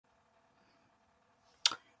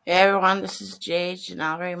Hey everyone, this is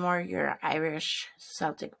Janelle Rae Moore, your Irish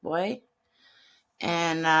Celtic boy.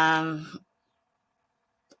 And I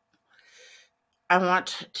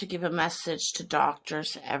want to give a message to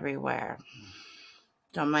doctors everywhere.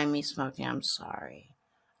 Don't mind me smoking, I'm sorry.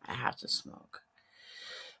 I have to smoke.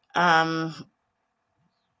 In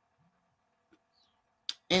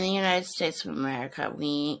the United States of America,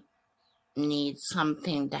 we need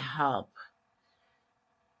something to help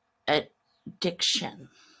addiction.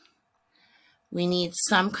 We need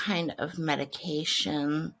some kind of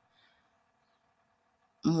medication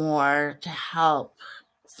more to help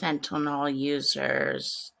fentanyl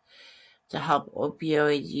users, to help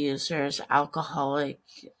opioid users, alcoholic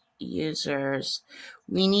users.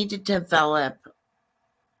 We need to develop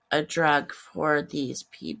a drug for these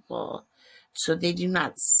people so they do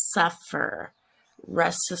not suffer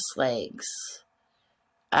restless legs.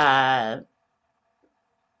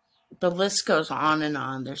 The list goes on and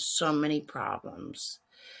on. There's so many problems.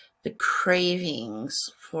 The cravings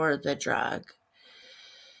for the drug.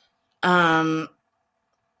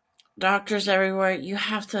 Doctors everywhere, you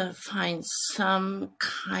have to find some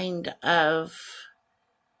kind of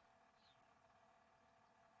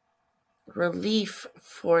relief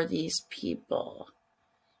for these people.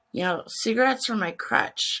 You know, cigarettes are my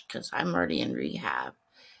crutch because I'm already in rehab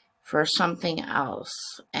for something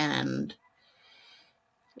else. And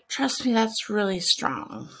trust me, that's really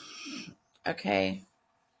strong. Okay?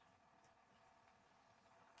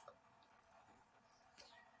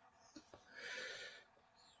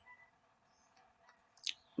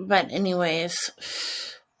 But anyways,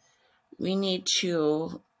 we need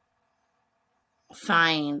to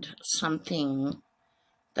find something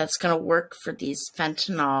that's going to work for these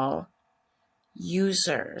fentanyl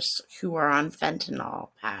users who are on fentanyl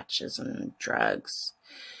patches and drugs.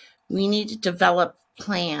 We need to develop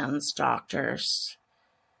plans, doctors,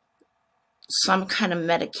 some kind of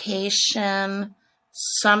medication,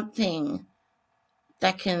 something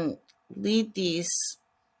that can lead these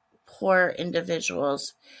poor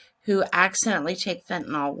individuals who accidentally take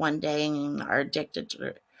fentanyl one day and are addicted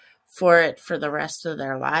to for it for the rest of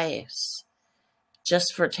their lives,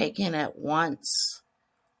 just for taking it once.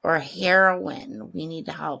 Or heroin. We need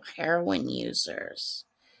to help heroin users.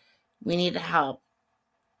 We need to help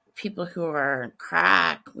people who are on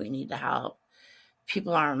crack. We need to help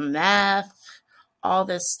people who are on meth. All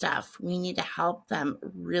this stuff. We need to help them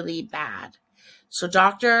really bad. So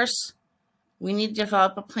doctors, we need to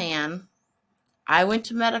develop a plan. I went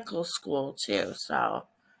to medical school too, so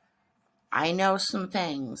I know some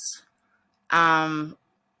things.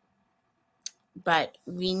 But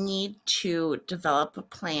we need to develop a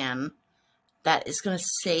plan that is going to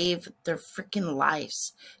save their freaking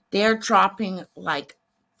lives. They're dropping like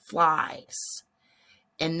flies,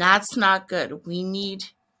 and that's not good. We need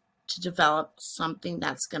to develop something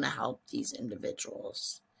that's going to help these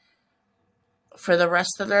individuals for the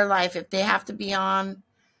rest of their life. If they have to be on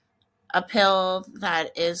a pill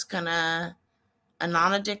that is going to, a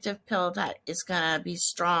non-addictive pill that is going to be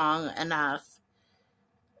strong enough,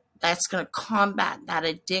 that's going to combat that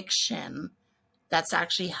addiction, that's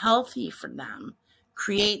actually healthy for them.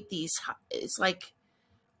 Create these, it's like,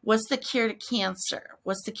 what's the cure to cancer?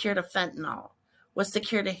 What's the cure to fentanyl? What's the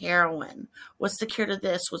cure to heroin? What's the cure to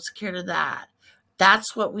this? What's the cure to that?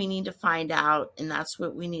 That's what we need to find out, and that's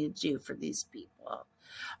what we need to do for these people.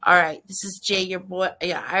 All right, this is Jay, your boy,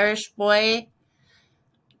 your Irish boy,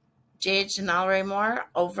 Jay Janelle Rae Moore,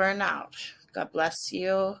 over and out. God bless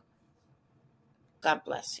you. God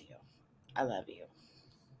bless you. I love you.